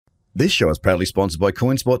This show is proudly sponsored by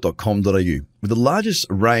coinspot.com.au, with the largest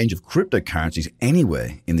range of cryptocurrencies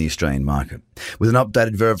anywhere in the Australian market. With an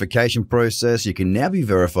updated verification process, you can now be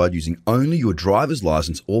verified using only your driver's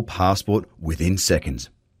license or passport within seconds.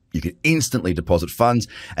 You can instantly deposit funds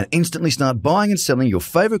and instantly start buying and selling your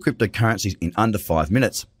favourite cryptocurrencies in under 5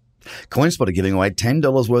 minutes. CoinSpot are giving away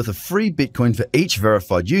 $10 worth of free Bitcoin for each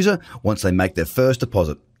verified user once they make their first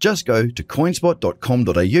deposit. Just go to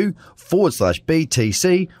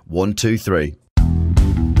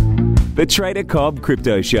coinspot.com.au/BTC123. The Trader Cobb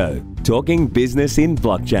Crypto Show, talking business in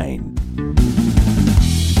blockchain.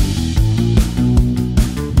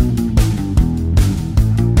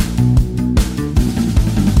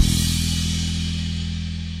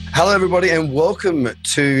 Hello, everybody, and welcome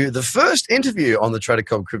to the first interview on the Trader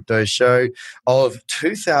Cobb Crypto Show of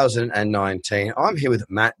 2019. I'm here with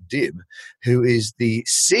Matt Dibb, who is the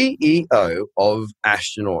CEO of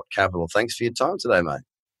Astronaut Capital. Thanks for your time today, mate.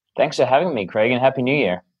 Thanks for having me, Craig, and Happy New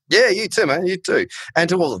Year. Yeah, you too, man. You too. And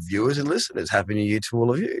to all the viewers and listeners, Happy New Year to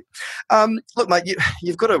all of you. Look, mate,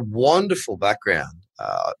 you've got a wonderful background.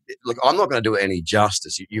 Look, I'm not going to do it any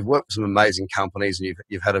justice. You've worked with some amazing companies, and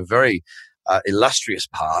you've had a very illustrious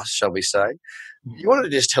past, shall we say. You wanted to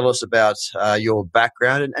just tell us about your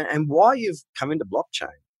background and why you've come into blockchain.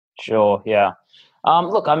 Sure, yeah.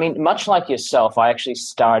 Look, I mean, much like yourself, I actually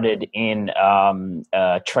started in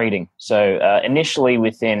trading. So initially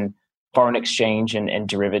within foreign exchange and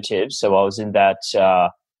derivatives. So I was in that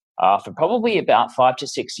for probably about 5 to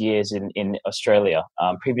 6 years in Australia,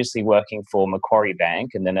 previously working for Macquarie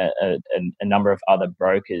Bank and then a number of other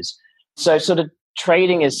brokers. So sort of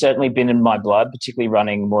trading has certainly been in my blood, particularly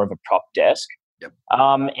running more of a prop desk. Yep.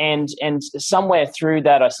 And somewhere through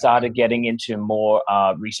that, I started getting into more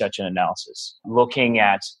research and analysis, looking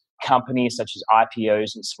at companies such as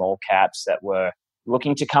IPOs and small caps that were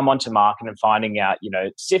looking to come onto market and finding out,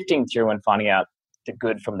 sifting through and finding out the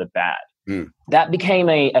good from the bad. That became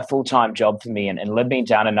a full-time job for me and led me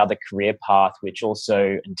down another career path, which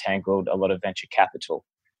also entangled a lot of venture capital.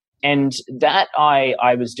 And that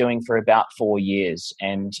I was doing for about 4 years.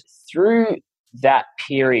 And through that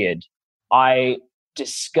period, I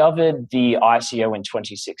discovered the ICO in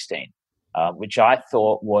 2016, which I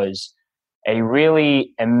thought was a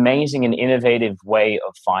really amazing and innovative way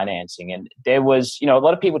of financing. And there was, a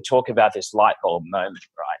lot of people talk about this light bulb moment,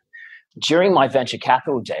 right? During my venture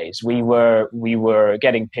capital days, we were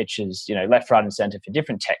getting pitches, left, right, and center for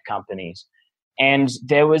different tech companies. And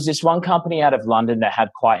there was this one company out of London that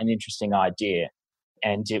had quite an interesting idea.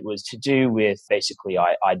 And it was to do with basically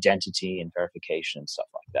identity and verification and stuff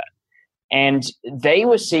like that. And they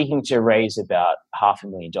were seeking to raise about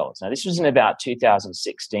 $500,000. Now, this was in about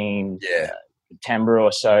 2016, September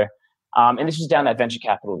or so. And this was down that venture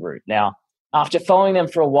capital route. Now, after following them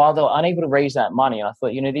for a while, they were unable to raise that money. And I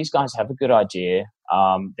thought, these guys have a good idea.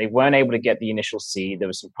 They weren't able to get the initial seed. There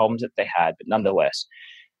were some problems that they had, but nonetheless.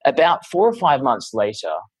 About 4 or 5 months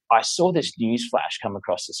later, I saw this news flash come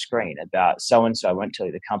across the screen about so-and-so, I won't tell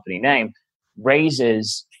you the company name,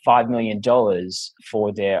 raises $5 million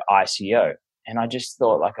for their ICO. And I just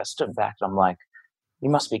thought, I stood back and I'm like, you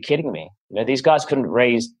must be kidding me. These guys couldn't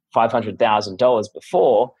raise $500,000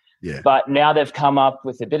 before, but now they've come up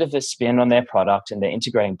with a bit of a spin on their product and they're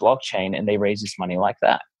integrating blockchain and they raise this money like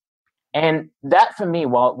that. And that for me,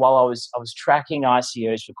 while I was tracking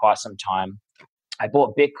ICOs for quite some time, I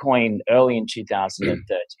bought Bitcoin early in 2013,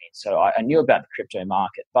 so I knew about the crypto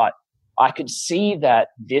market, but I could see that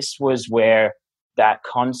this was where that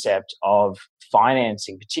concept of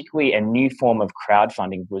financing, particularly a new form of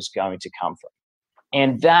crowdfunding, was going to come from.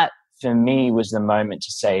 And that, for me, was the moment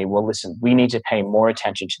to say, well, listen, we need to pay more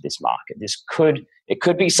attention to this market. It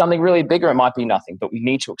could be something really bigger, it might be nothing, but we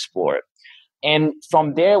need to explore it. And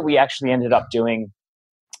from there, we actually ended up doing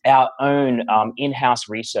our own in-house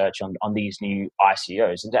research on these new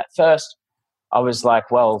ICOs. And at first, I was like,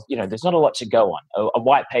 well, there's not a lot to go on. A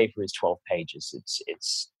white paper is 12 pages.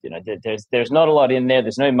 It's there's not a lot in there.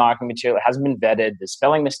 There's no marketing material. It hasn't been vetted. There's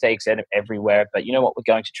spelling mistakes everywhere. But you know what?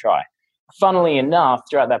 We're going to try. Funnily enough,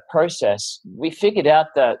 throughout that process, we figured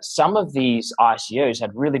out that some of these ICOs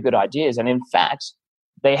had really good ideas. And in fact,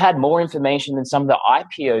 they had more information than some of the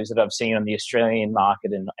IPOs that I've seen on the Australian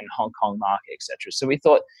market and Hong Kong market, etc. So we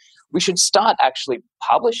thought we should start actually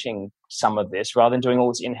publishing some of this rather than doing all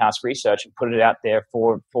this in-house research and put it out there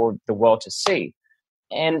for the world to see.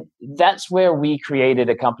 And that's where we created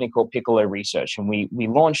a company called Piccolo Research. And we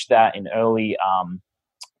launched that in early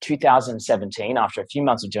 2017 after a few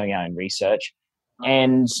months of doing our own research.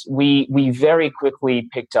 And we very quickly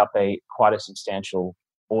picked up quite a substantial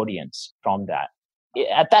audience from that.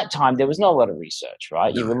 at that time, there was not a lot of research,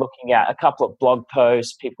 right? You were looking at a couple of blog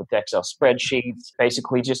posts, people with Excel spreadsheets,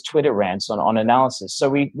 basically just Twitter rants on analysis. So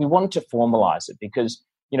we wanted to formalize it because,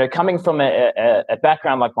 coming from a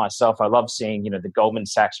background like myself, I love seeing, the Goldman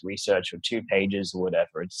Sachs research or 2 pages or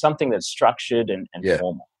whatever. It's something that's structured and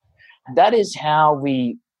formal. That is how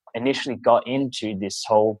we initially got into this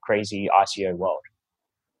whole crazy ICO world.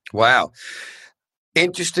 Wow.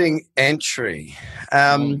 Interesting entry.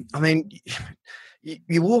 I mean,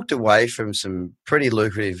 you walked away from some pretty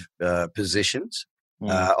lucrative positions.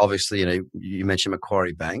 Obviously, you mentioned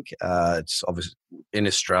Macquarie Bank. It's obviously in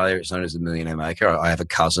Australia, it's known as the Millionaire Maker. I have a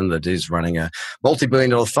cousin that is running a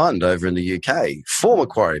multi-billion-dollar fund over in the UK for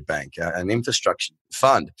Macquarie Bank, an infrastructure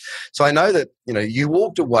fund. So I know that, you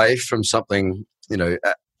walked away from something,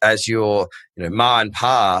 as your, ma and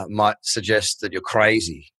pa might suggest that you're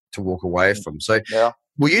crazy to walk away from. So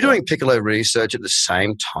were you doing Piccolo research at the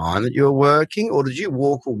same time that you were working, or did you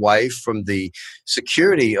walk away from the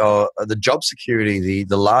security or the job security,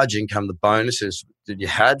 the large income, the bonuses that you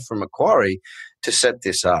had from Macquarie to set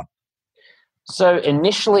this up? So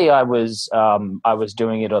initially I was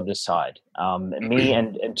doing it on the side. Me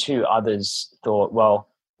and 2 others thought, well,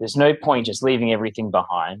 there's no point just leaving everything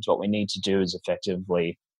behind. What we need to do is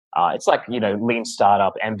effectively it's like, lean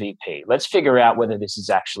startup MVP. Let's figure out whether this is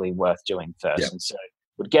actually worth doing first. And so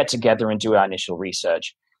we'd get together and do our initial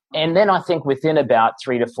research. And then I think within about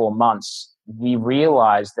 3 to 4 months, we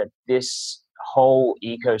realized that this whole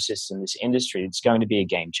ecosystem, this industry, it's going to be a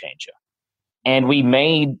game changer. And we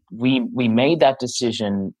made that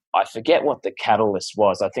decision. I forget what the catalyst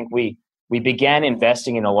was. I think we began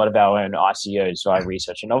investing in a lot of our own ICOs, so I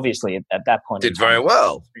researched, and obviously at that point did very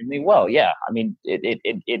well. Extremely well, yeah. I mean,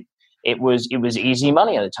 it was easy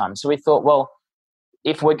money at the time. So we thought, well,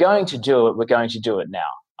 if we're going to do it, we're going to do it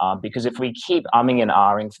now. Because if we keep umming and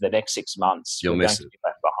ahhing for the next 6 months, you'll miss it. To be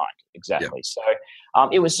left behind. Exactly. So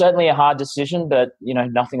it was certainly a hard decision, but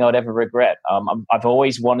nothing I would ever regret. I've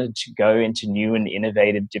always wanted to go into new and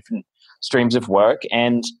innovative, different streams of work,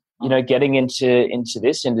 and getting into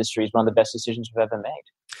this industry is one of the best decisions we've ever made.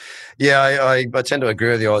 Yeah, I tend to agree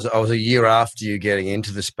with you. I was a year after you getting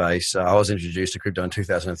into the space. I was introduced to crypto in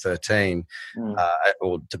 2013,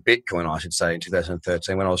 or to Bitcoin, I should say, in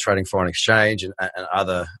 2013, when I was trading foreign exchange and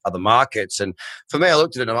other markets. And for me, I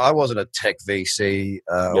looked at it, and I wasn't a tech VC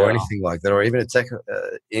or anything like that, or even a tech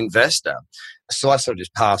investor. So I sort of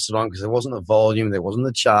just passed it on because there wasn't the volume, there wasn't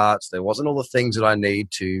the charts, there wasn't all the things that I need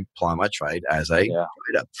to ply my trade as a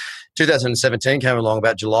trader. 2017 came along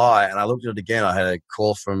about July, and I looked at it again. I had a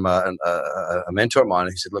call from a mentor of mine,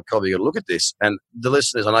 and he said, "Look, Colby, you got to look at this." And the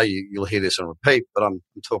listeners, I know you'll hear this on repeat, but I'm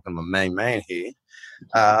talking to my main man here.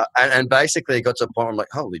 And basically it got to a point where I'm like,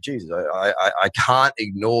 holy Jesus, I can't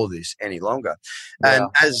ignore this any longer. And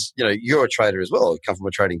as you're a trader as well, you come from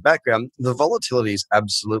a trading background, the volatility is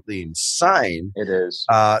absolutely insane. It is.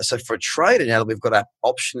 So for a trader, now that we've got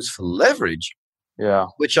options for leverage,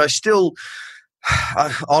 which I still,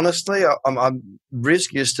 honestly,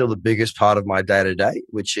 risk is still the biggest part of my day to day,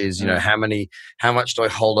 which is, how much do I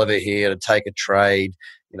hold over here to take a trade?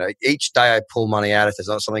 Each day I pull money out. If there's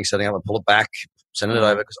not something setting up, I pull it back, send it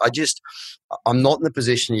over, because I'm not in the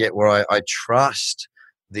position yet where I trust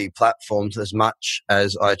the platforms as much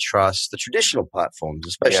as I trust the traditional platforms,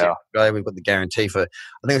 especially in Australia. We've got the guarantee for,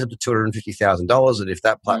 I think it's up to $250,000, that if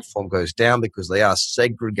that platform goes down, because they are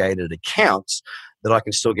segregated accounts, that I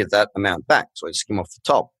can still get that amount back. So I skim off the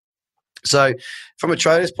top. So from a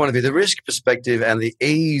trader's point of view, the risk perspective and the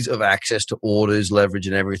ease of access to orders, leverage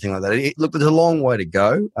and everything like that, look, there's a long way to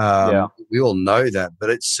go. We all know that,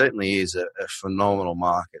 but it certainly is a phenomenal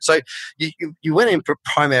market. So you went in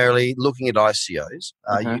primarily looking at ICOs.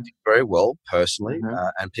 You did very well personally,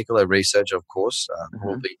 and Piccolo research, of course,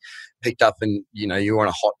 probably picked up, and you were on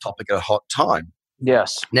a hot topic at a hot time.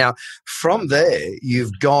 Yes. Now, from there,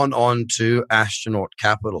 you've gone on to Astronaut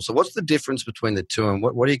Capital. So what's the difference between the two, and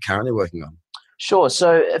what are you currently working on? Sure.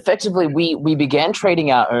 So effectively, we began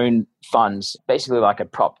trading our own funds, basically like a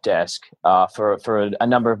prop desk, for a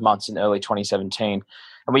number of months in early 2017.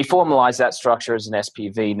 And we formalized that structure as an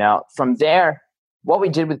SPV. Now, from there, what we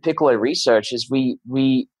did with Piccolo Research is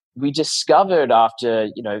we discovered, after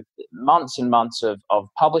months and months of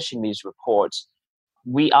publishing these reports,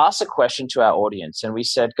 we asked a question to our audience, and we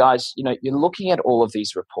said, guys, you're looking at all of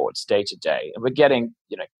these reports day to day, and we're getting,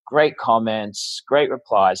 great comments, great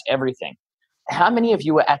replies, everything. How many of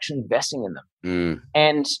you are actually investing in them?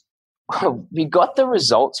 And we got the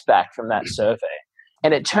results back from that survey,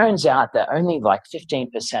 and it turns out that only like 15%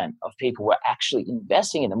 of people were actually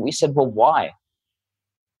investing in them. We said, well, why?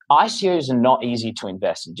 ICOs are not easy to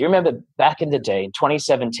invest in. Do you remember back in the day, in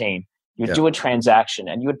 2017, You would do a transaction,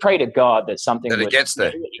 and you would pray to God that something That it gets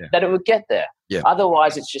there. that it would get there. Yeah.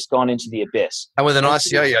 Otherwise, it's just gone into the abyss. And with an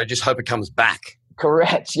ICO, you just hope it comes back.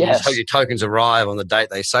 Correct. You Yes. just hope your tokens arrive on the date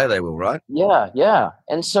they say they will, right? Yeah.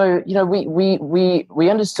 And so, we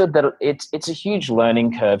understood that it's a huge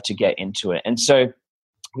learning curve to get into it. And so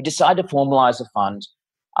we decided to formalize a fund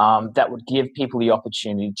that would give people the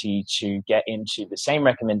opportunity to get into the same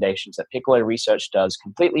recommendations that Piccolo Research does,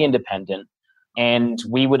 completely independent, and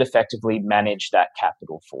we would effectively manage that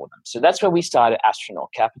capital for them. So that's where we started Astronaut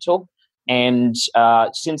Capital. And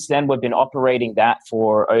since then, we've been operating that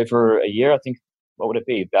for over a year. I think, what would it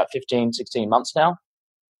be? About 15, 16 months now.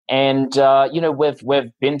 And,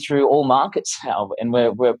 we've been through all markets now, and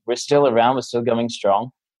we're still around. We're still going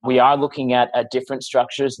strong. We are looking at different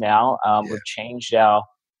structures now. We've changed our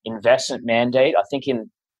investment mandate. I think an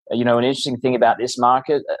interesting thing about this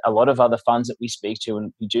market, a lot of other funds that we speak to,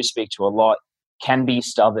 and we do speak to a lot, can be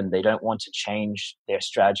stubborn. They don't want to change their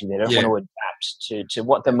strategy. They don't want to adapt to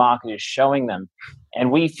what the market is showing them.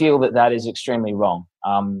 And we feel that is extremely wrong.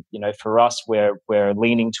 For us, we're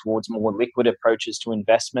leaning towards more liquid approaches to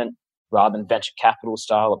investment rather than venture capital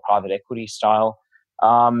style or private equity style.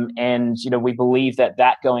 We believe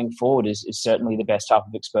that going forward is certainly the best type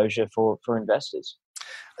of exposure for investors.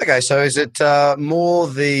 Okay, so is it more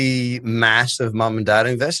the mass of mum and dad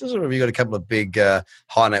investors, or have you got a couple of big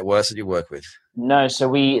high net worths that you work with? No, so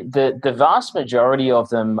the vast majority of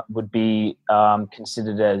them would be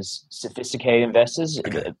considered as sophisticated investors.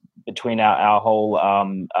 Okay. Between our whole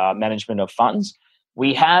management of funds.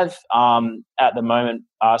 We have at the moment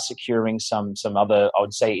are securing some other, I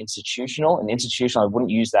would say, institutional. And institutional, I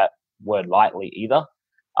wouldn't use that word lightly either.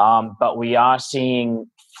 But we are seeing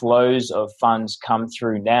flows of funds come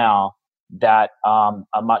through now that are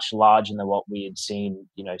much larger than what we had seen,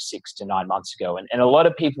 6 to 9 months ago. And a lot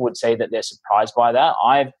of people would say that they're surprised by that.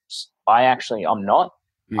 I'm not.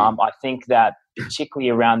 I think that particularly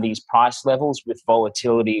around these price levels with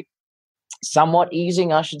volatility somewhat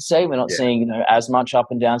easing, I should say, we're not seeing, as much up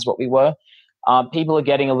and down as what we were. People are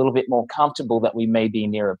getting a little bit more comfortable that we may be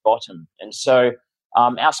near a bottom. And so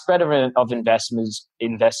our spread of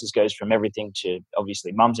investors goes from everything to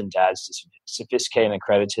obviously mums and dads to sophisticated and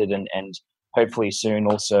accredited and hopefully soon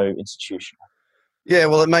also institutional. Yeah,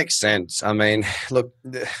 well, it makes sense. I mean, look,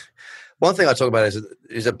 one thing I talk about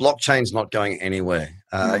is that blockchain's not going anywhere.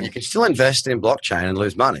 You can still invest in blockchain and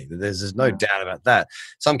lose money. There's no doubt about that.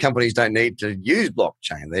 Some companies don't need to use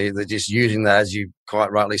blockchain. They're just using that, as you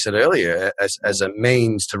quite rightly said earlier, as a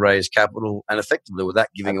means to raise capital and effectively without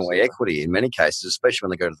giving away equity in many cases, especially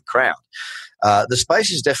when they go to the crowd. The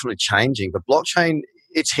space is definitely changing, but blockchain,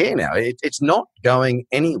 it's here now. It's not going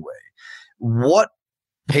anywhere. What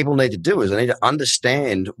people need to do is they need to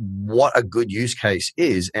understand what a good use case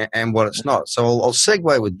is and what it's not. So I'll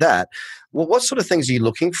segue with that. Well, what sort of things are you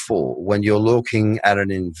looking for when you're looking at an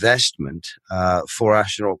investment for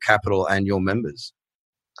Astronaut Capital and your members?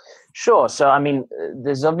 Sure. So, I mean,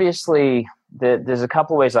 there's obviously there's a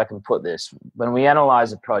couple of ways I can put this. When we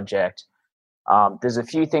analyze a project, there's a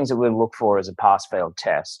few things that we look for as a pass-fail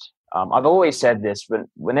test. I've always said this,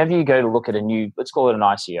 whenever you go to look at a new, let's call it an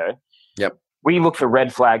ICO, we look for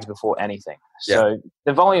red flags before anything. So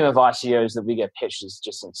the volume of ICOs that we get pitched is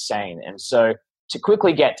just insane. And so to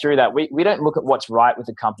quickly get through that, we don't look at what's right with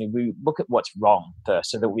the company. We look at what's wrong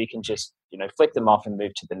first so that we can just, flick them off and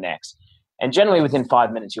move to the next. And generally within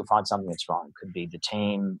 5 minutes, you'll find something that's wrong. It could be the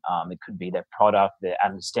team. It could be their product, their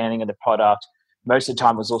understanding of the product. Most of the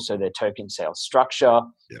time it was also their token sales structure.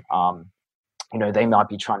 They might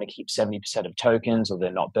be trying to keep 70% of tokens, or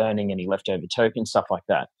they're not burning any leftover tokens, stuff like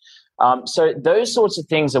that. So those sorts of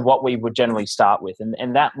things are what we would generally start with.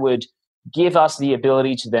 And that would give us the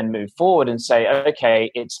ability to then move forward and say, okay,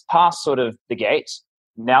 it's past sort of the gates.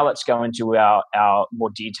 Now let's go into our more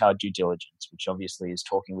detailed due diligence, which obviously is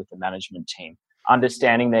talking with the management team,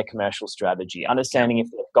 understanding their commercial strategy, understanding if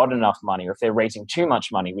they've got enough money or if they're raising too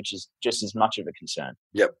much money, which is just as much of a concern.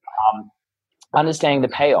 Understanding the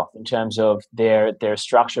payoff in terms of their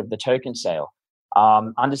structure of the token sale.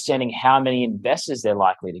 Understanding how many investors they're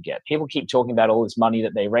likely to get. People keep talking about all this money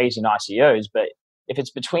that they raise in ICOs, but if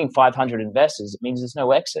it's between 500 investors, it means there's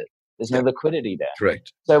no exit. There's no liquidity there.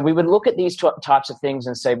 Correct. So we would look at these types of things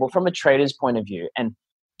and say, well, from a trader's point of view, and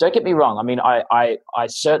don't get me wrong, I mean, I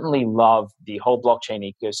certainly love the whole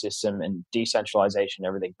blockchain ecosystem and decentralization and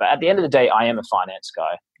everything. But at the end of the day, I am a finance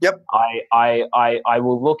guy. I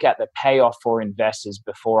will look at the payoff for investors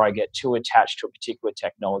before I get too attached to a particular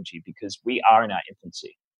technology because we are in our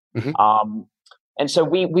infancy. And so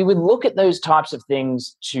we would look at those types of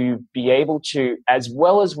things to be able to, as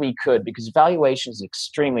well as we could, because valuation is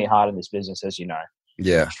extremely hard in this business, as you know.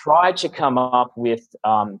 Yeah. try to come up with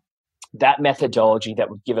that methodology that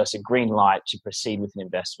would give us a green light to proceed with an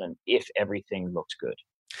investment if everything looked good.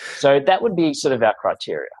 So that would be sort of our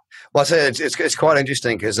criteria. Well, I say it's quite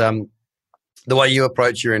interesting because the way you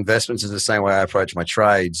approach your investments is the same way I approach my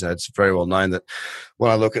trades. It's very well known that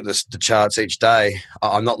when I look at the charts each day,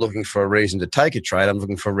 I'm not looking for a reason to take a trade. I'm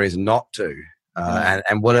looking for a reason not to.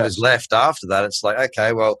 And whatever's left after that, it's like,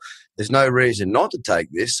 okay, well, there's no reason not to take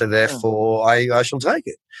this, so therefore I shall take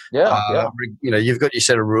it. You know, you've got your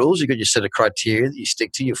set of rules, you've got your set of criteria that you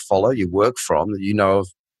stick to, you follow, you work from, that you know have,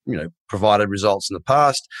 you know, provided results in the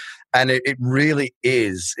past. And it really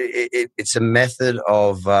is. It's a method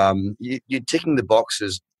of you're ticking the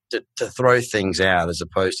boxes to throw things out as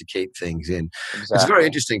opposed to keep things in. Exactly. It's very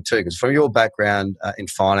interesting too, because from your background in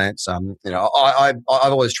finance, you know, I've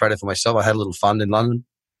always traded for myself. I had a little fund in London,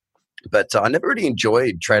 but I never really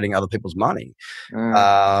enjoyed trading other people's money.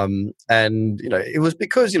 And you know, it was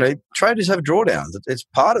because, you know, traders have drawdowns. It's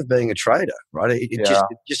part of being a trader, right? It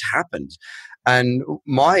just happens. And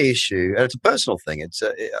my issue, and it's a personal thing, it's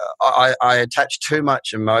I attach too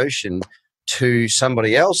much emotion to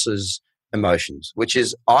somebody else's emotions, which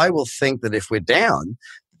is I will think that if we're down,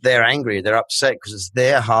 they're angry, they're upset because it's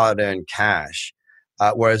their hard-earned cash,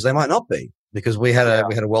 whereas they might not be, because we had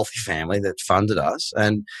a wealthy family that funded us.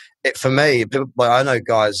 And for me, people, like, I know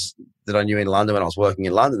guys that I knew in London when I was working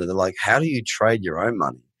in London, and they're like, "How do you trade your own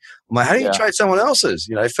money?" I'm like, how do you trade someone else's?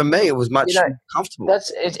 You know, for me, it was much comfortable.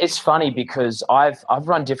 It's funny because I've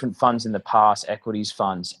run different funds in the past, equities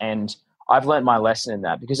funds, and I've learned my lesson in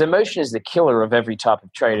that, because emotion is the killer of every type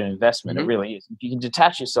of trade and investment. It really is. If you can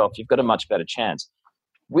detach yourself, you've got a much better chance.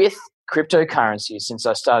 With cryptocurrency, since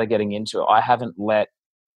I started getting into it, I haven't let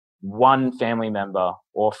one family member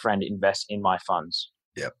or friend invest in my funds.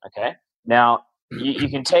 Yep. Okay. Now, you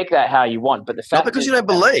can take that how you want, but the fact not because you don't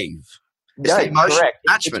believe. It's the emotional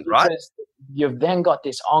attachment, right? You've then got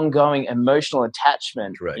this ongoing emotional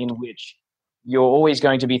attachment in which you're always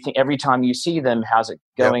going to be every time you see them, how's it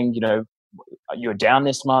going? You know, you're down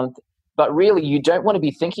this month. But really, you don't want to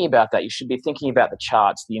be thinking about that. You should be thinking about the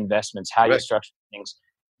charts, the investments, how you structure things,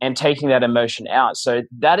 and taking that emotion out. So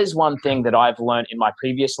that is one thing that I've learned in my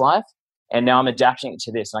previous life. And now I'm adapting it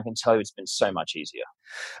to this, and I can tell you it's been so much easier.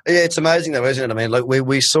 Yeah, it's amazing though, isn't it? I mean, look,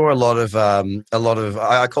 we saw a lot of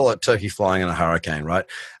I call it turkey flying in a hurricane, right?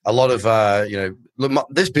 A lot of you know, look,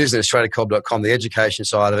 this business, tradercobb.com, the education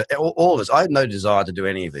side of it, all of us. I had no desire to do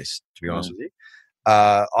any of this, to be honest with you.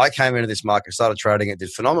 I came into this market, started trading, it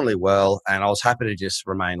did phenomenally well, and I was happy to just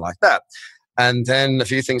remain like that. And then a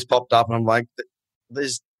few things popped up, and I'm like,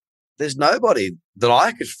 there's nobody that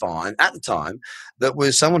I could find at the time that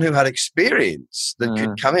was someone who had experience that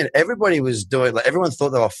could come in. Everybody was doing, like, everyone thought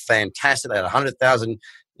they were fantastic. They had 100,000,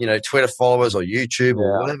 you know, Twitter followers or YouTube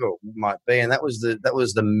or whatever it might be. And that was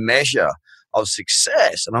the measure of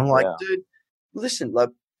success. And I'm like, dude, listen, like,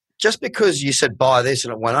 just because you said buy this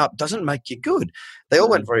and it went up doesn't make you good. They all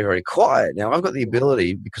went very, very quiet. Now, I've got the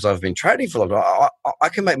ability, because I've been trading for a long time, I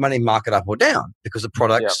can make money market up or down because the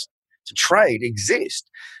products to trade exist.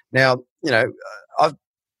 Now, you know,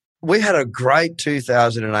 we had a great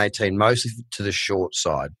 2018, mostly to the short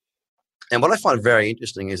side. And what I find very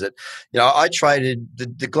interesting is that, you know, I traded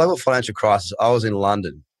the global financial crisis. I was in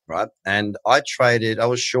London, right? And I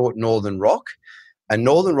was short Northern Rock. And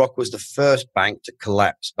Northern Rock was the first bank to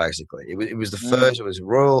collapse, basically. It was the first. It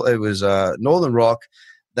was Northern Rock.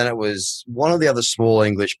 Then it was one of the other small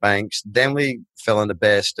English banks. Then we fell into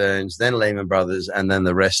Bear Stearns, then Lehman Brothers, and then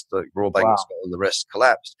the rest, the Royal Bank of Scotland, the rest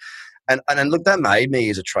collapsed. And look, that made me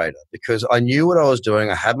as a trader, because I knew what I was doing.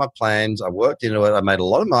 I had my plans. I worked into it. I made a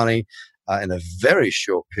lot of money in a very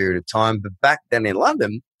short period of time. But back then in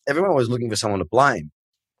London, everyone was looking for someone to blame.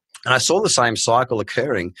 And I saw the same cycle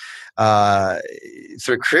occurring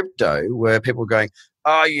through crypto, where people were going,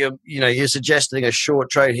 "Oh, you're suggesting a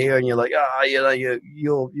short trade here," and you're like, "Oh,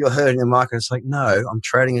 you're hurting the market." It's like, no, I'm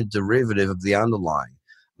trading a derivative of the underlying.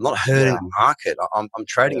 I'm not hurting the market. I'm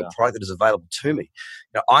trading a product that is available to me.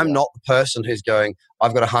 You know, I'm not the person who's going,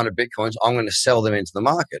 "I've got 100 Bitcoins, I'm going to sell them into the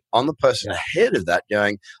market." I'm the person ahead of that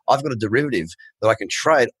going, "I've got a derivative that I can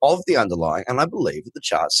trade of the underlying, and I believe that the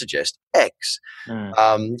charts suggest X."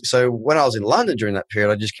 So when I was in London during that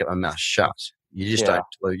period, I just kept my mouth shut. You just don't.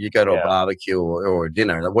 You go to a barbecue or a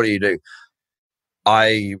dinner. Like, what do?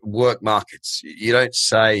 I work markets. You don't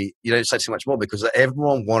say too much more, because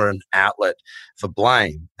everyone wanted an outlet for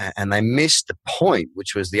blame, and they missed the point,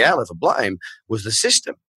 which was the outlet for blame was the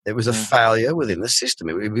system. It was a failure within the system.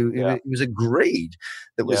 It was a greed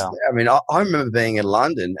that was there. I mean, I remember being in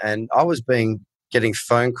London, and I was getting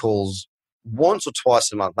phone calls once or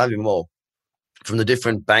twice a month, maybe more, from the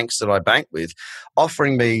different banks that I bank with,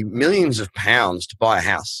 offering me millions of pounds to buy a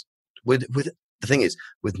house with the thing is,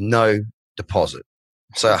 with no deposit.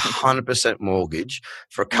 So 100% mortgage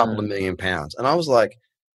for a couple of £1 million. And I was like,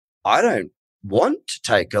 I don't want to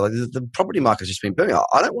take, like, the property market's just been booming.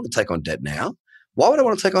 I don't want to take on debt now. Why would I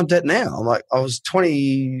want to take on debt now? I'm like, I was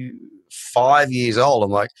 25 years old.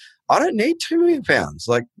 I'm like, I don't need £2 million.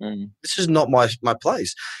 Like, this is not my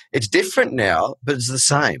place. It's different now, but it's the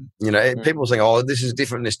same. You know, people are saying, oh, this is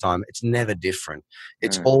different this time. It's never different.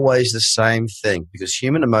 It's always the same thing, because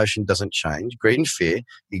human emotion doesn't change. Greed and fear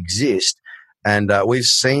exist. And we've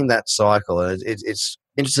seen that cycle. And it's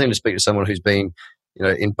interesting to speak to someone who's been, you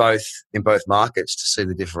know, in both markets to see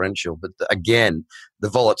the differential. But again, the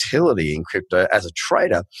volatility in crypto as a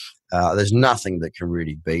trader, there's nothing that can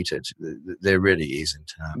really beat it. There really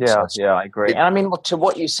isn't. I agree. And I mean, look, to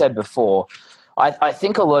what you said before, I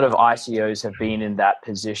think a lot of ICOs have been in that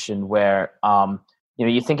position where, you know,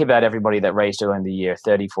 you think about everybody that raised early in the year,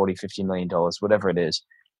 30, 40, $50 million, whatever it is.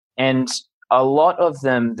 And a lot of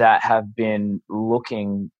them that have been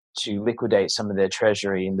looking to liquidate some of their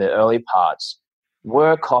treasury in the early parts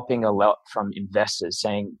were copying a lot from investors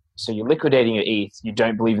saying, so you're liquidating your ETH, you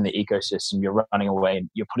don't believe in the ecosystem, you're running away and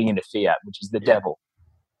you're putting into fiat, which is the devil.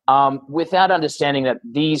 Without understanding that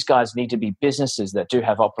these guys need to be businesses that do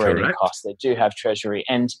have operating costs, that do have treasury.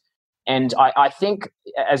 And I think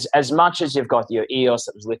as much as you've got your EOS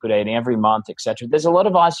that was liquidating every month, etc., there's a lot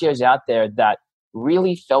of ICOs out there that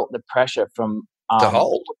really felt the pressure from to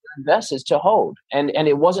hold. Investors to hold. And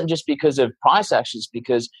it wasn't just because of price actions,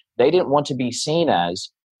 because they didn't want to be seen as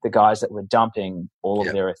the guys that were dumping all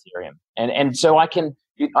of their Ethereum. And so I think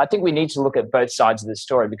we need to look at both sides of the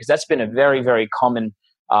story, because that's been a very, very common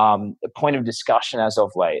point of discussion as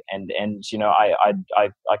of late. And you know, I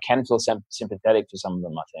can feel sympathetic for some of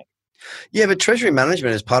them, I think. Yeah, but treasury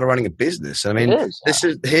management is part of running a business. I mean,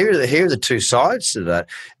 here are the two sides to that.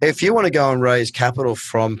 If you want to go and raise capital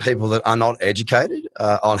from people that are not educated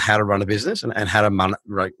on how to run a business and how to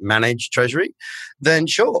manage treasury, then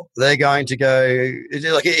sure, they're going to go.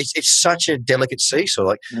 Like, it's such a delicate seesaw.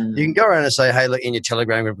 Like, you can go around and say, hey, look, in your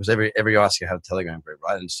Telegram group, because every ICO had a Telegram group,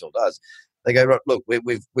 right, and still does. They go, right, look,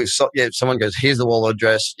 we've sold. Yeah, someone goes, here's the wallet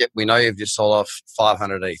address. Yep, we know you've just sold off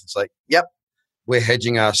 500 ETH. It's like, yep. We're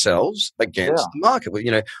hedging ourselves against the market. We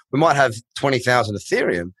might have 20,000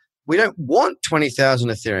 Ethereum. We don't want 20,000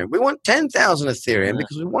 Ethereum. We want 10,000 Ethereum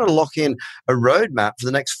because we want to lock in a roadmap for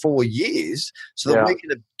the next 4 years so that we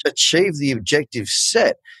can achieve the objective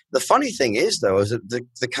set. The funny thing is, though, is that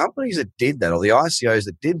the companies that did that, or the ICOs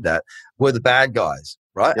that did that, were the bad guys,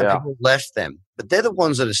 right? And people left them. But they're the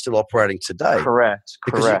ones that are still operating today. Correct.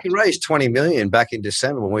 Because you can raise 20 million back in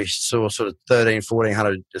December when we saw sort of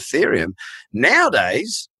 1,400 Ethereum.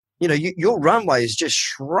 Nowadays, you know, your runway has just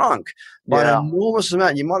shrunk by an enormous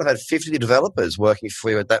amount. You might have had 50 developers working for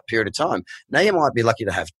you at that period of time. Now you might be lucky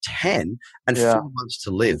to have 10 and 4 months to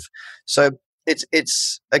live. So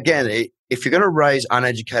it's again, if you're going to raise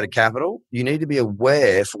uneducated capital, you need to be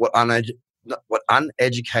aware for what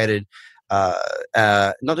uneducated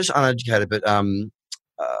not just uneducated, but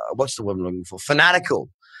what's the word I'm looking for? Fanatical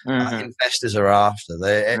investors are after.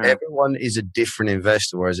 Everyone is a different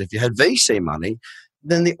investor. Whereas if you had VC money,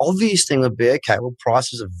 then the obvious thing would be, okay, well,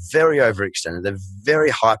 prices are very overextended. They're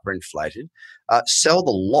very hyperinflated. Sell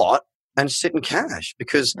the lot and sit in cash,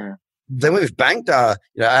 because then we've banked out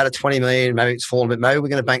of 20 million, maybe it's fallen, but maybe we're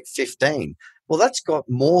going to bank 15. Well, that's got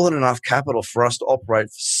more than enough capital for us to operate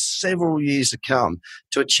for several years to come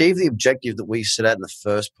to achieve the objective that we set out in the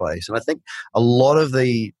first place. And I think a lot of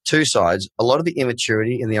the two sides, a lot of the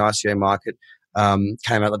immaturity in the ICO market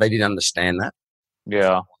came out that they didn't understand that.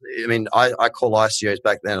 Yeah. I mean, I call ICOs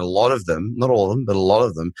back then, a lot of them, not all of them, but a lot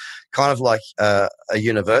of them, kind of like a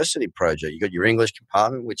university project. You got your English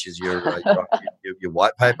compartment, which is your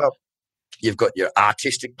white paper. You've got your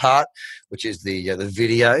artistic part, which is the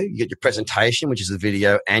video. You get your presentation, which is the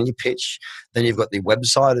video and your pitch. Then you've got the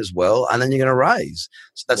website as well, and then you're going to raise.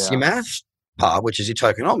 So that's your math part, which is your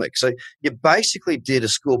tokenomics. So you basically did a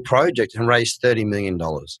school project and raised $30 million.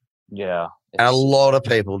 Yeah. And a lot of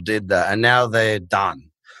people did that, and now they're done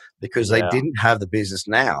because they didn't have the business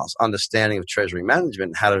now's understanding of treasury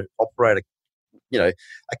management, how to operate a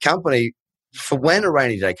company for when a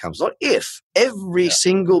rainy day comes, not if. Every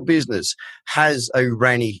single business has a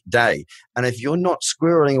rainy day. And if you're not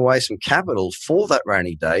squirreling away some capital for that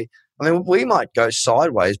rainy day, I mean, we might go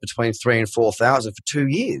sideways between 3,000 and 4,000 for 2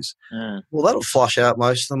 years. Well, that'll flush out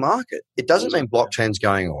most of the market. It doesn't mean blockchain's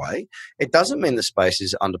going away. It doesn't mean the space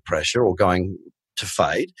is under pressure or going to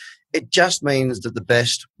fade. It just means that the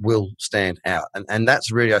best will stand out. And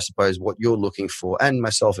that's really, I suppose, what you're looking for, and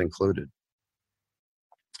myself included.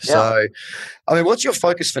 So, I mean, what's your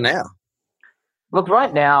focus for now? Look,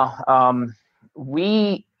 right now,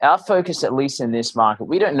 our focus, at least in this market,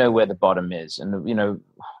 we don't know where the bottom is, and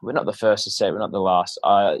we're not the first to say it, we're not the last.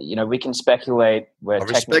 We can speculate where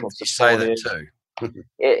technical support is. Too.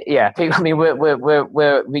 People, I mean,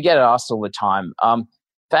 we get asked all the time.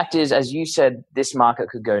 Fact is, as you said, this market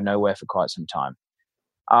could go nowhere for quite some time.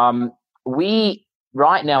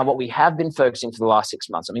 Right now, what we have been focusing for the last 6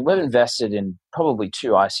 months, I mean, we've invested in probably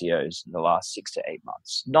 2 ICOs in the last 6 to 8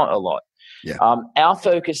 months, not a lot. Yeah. Our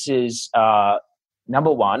focus is,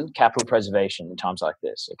 number one, capital preservation in times like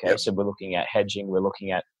this. Okay. Yep. So we're looking at hedging, we're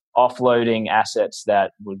looking at offloading assets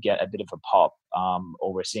that would get a bit of a pop,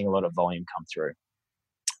 or we're seeing a lot of volume come through.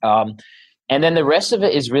 And then the rest of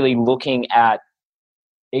it is really looking at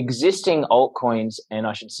existing altcoins, and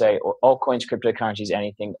I should say altcoins, cryptocurrencies,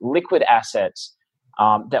 anything, liquid assets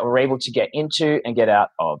that we're able to get into and get out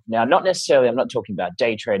of. Now, not necessarily, I'm not talking about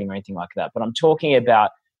day trading or anything like that, but I'm talking about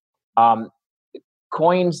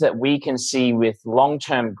coins that we can see with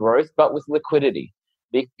long-term growth, but with liquidity.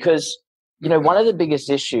 Because, one of the biggest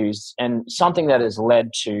issues and something that has led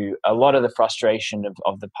to a lot of the frustration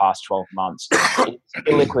of the past 12 months is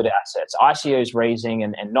illiquid assets, ICOs raising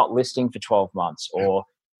and not listing for 12 months, or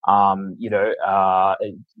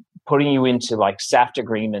putting you into like SAFT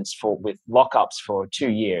agreements with lockups for 2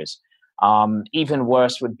 years. Even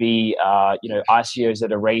worse would be, ICOs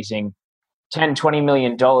that are raising $10, $20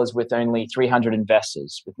 million with only 300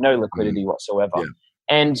 investors with no liquidity whatsoever. Yeah.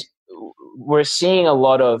 And we're seeing a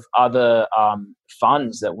lot of other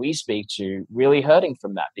funds that we speak to really hurting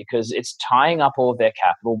from that, because it's tying up all of their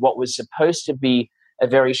capital. What was supposed to be a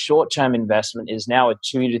very short-term investment is now a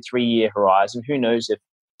 2 to 3 year horizon. Who knows if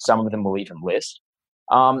some of them will even list.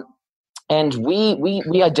 And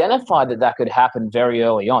we identified that could happen very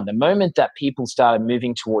early on. The moment that people started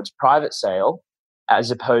moving towards private sale, as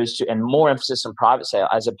opposed to, and more emphasis on private sale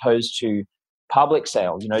as opposed to public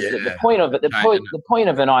sale. The point of it, the point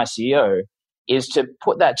of an ICO is to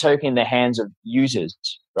put that token in the hands of users,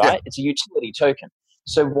 right? Yeah. It's a utility token.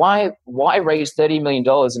 So why raise $30 million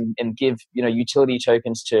and give utility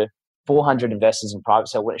tokens to 400 investors in private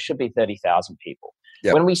sale when it should be 30,000 people?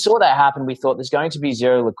 Yep. When we saw that happen, we thought there's going to be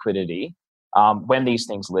zero liquidity when these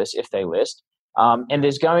things list, if they list, and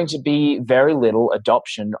there's going to be very little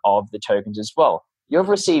adoption of the tokens as well. You've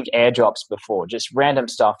received airdrops before, just random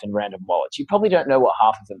stuff in random wallets. You probably don't know what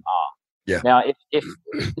half of them are. Yeah. Now, if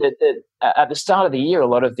at the start of the year, a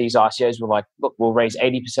lot of these ICOs were like, look, we'll raise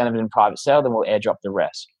 80% of it in private sale, then we'll airdrop the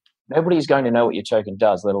rest. Nobody's going to know what your token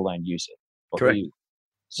does, let alone use it. Correct.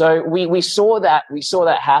 So we saw that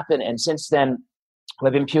happen, and since then,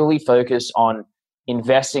 we've been purely focused on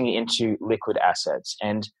investing into liquid assets.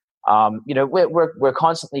 And we're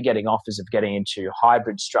constantly getting offers of getting into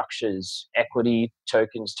hybrid structures, equity,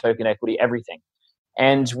 tokens, token equity, everything.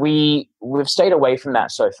 And we've stayed away from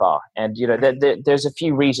that so far. And, there's a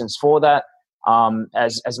few reasons for that.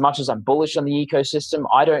 As much as I'm bullish on the ecosystem,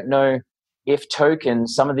 I don't know if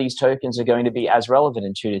some of these tokens are going to be as relevant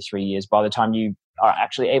in 2 to 3 years by the time you are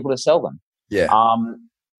actually able to sell them. Yeah.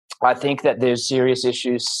 I think that there's serious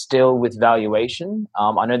issues still with valuation.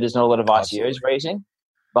 I know there's not a lot of ICOs raising,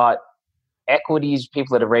 but equities,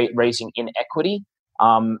 people that are raising in equity,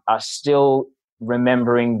 are still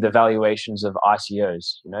remembering the valuations of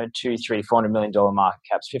ICOs, $200, $300, $400 million market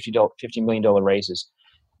caps, $50 million raises.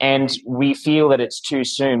 And we feel that it's too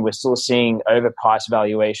soon. We're still seeing overpriced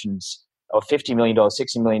valuations of $50 million,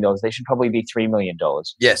 $60 million. They should probably be $3 million.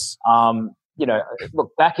 Yes.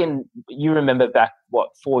 Look, you remember back,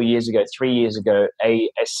 4 years ago, 3 years ago, a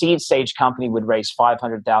seed stage company would raise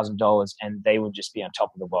 $500,000 and they would just be on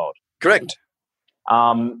top of the world. Correct.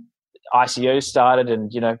 ICOs started,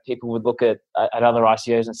 and people would look at other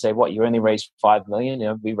ICOs and say, "What, you only raised 5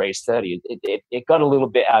 million? We raised 30." It got a little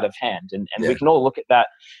bit out of hand, and we can all look at that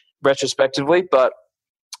retrospectively. But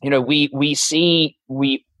we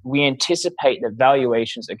anticipate that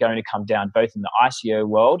valuations are going to come down both in the ICO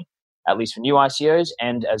world, at least for new ICOs,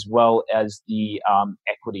 and as well as the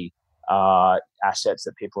equity assets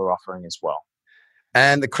that people are offering as well.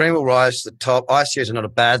 And the cream will rise to the top. ICOs are not a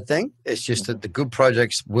bad thing. It's just that the good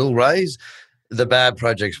projects will raise. The bad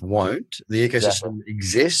projects won't. The ecosystem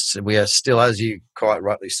exists. We are still, as you quite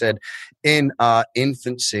rightly said, in our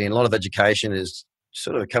infancy. And a lot of education has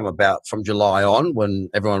sort of come about from July on, when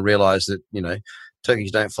everyone realized that,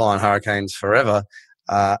 turkeys don't fly in hurricanes forever.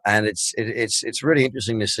 And it's really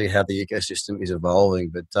interesting to see how the ecosystem is evolving.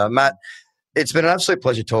 But Matt, It's been an absolute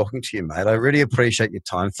pleasure talking to you, mate. I really appreciate your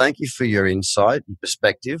time. Thank you for your insight and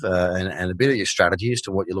perspective and a bit of your strategy as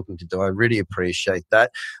to what you're looking to do. I really appreciate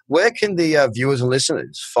that. Where can the viewers and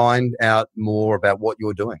listeners find out more about what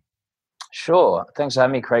you're doing? Sure. Thanks for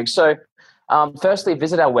having me, Craig. So, firstly,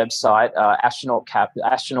 visit our website,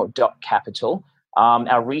 astronaut.capital.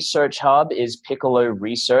 Our research hub is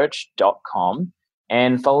piccoloresearch.com,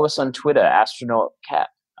 and follow us on Twitter, astronautcap.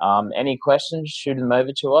 Any questions, shoot them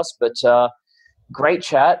over to us. But great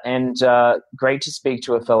chat and great to speak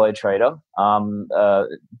to a fellow trader.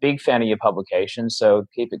 Big fan of your publication, so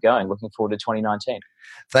keep it going. Looking forward to 2019.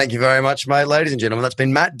 Thank you very much, mate. Ladies and gentlemen, that's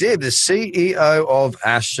been Matt Dibbs, the CEO of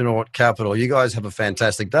Astronaut Capital. You guys have a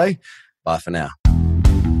fantastic day. Bye for now.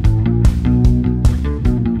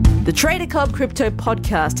 The Trader Cobb Crypto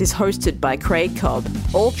Podcast is hosted by Craig Cobb.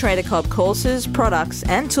 All Trader Cobb courses, products,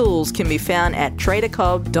 and tools can be found at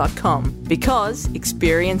tradercobb.com because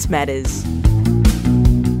experience matters.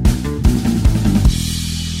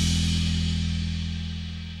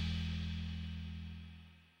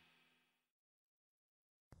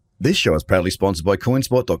 This show is proudly sponsored by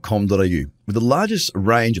coinspot.com.au, with the largest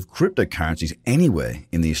range of cryptocurrencies anywhere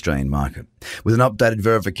in the Australian market. With an updated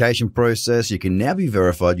verification process, you can now be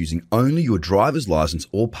verified using only your driver's license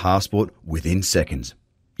or passport within seconds.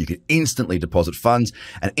 You can instantly deposit funds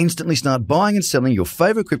and instantly start buying and selling your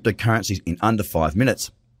favorite cryptocurrencies in under 5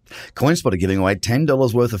 minutes. CoinSpot are giving away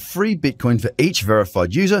 $10 worth of free Bitcoin for each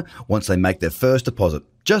verified user once they make their first deposit.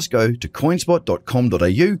 Just go to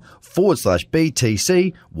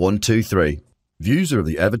coinspot.com.au/BTC123. Views are of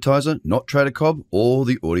the advertiser, not Trader Cobb or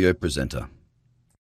the audio presenter.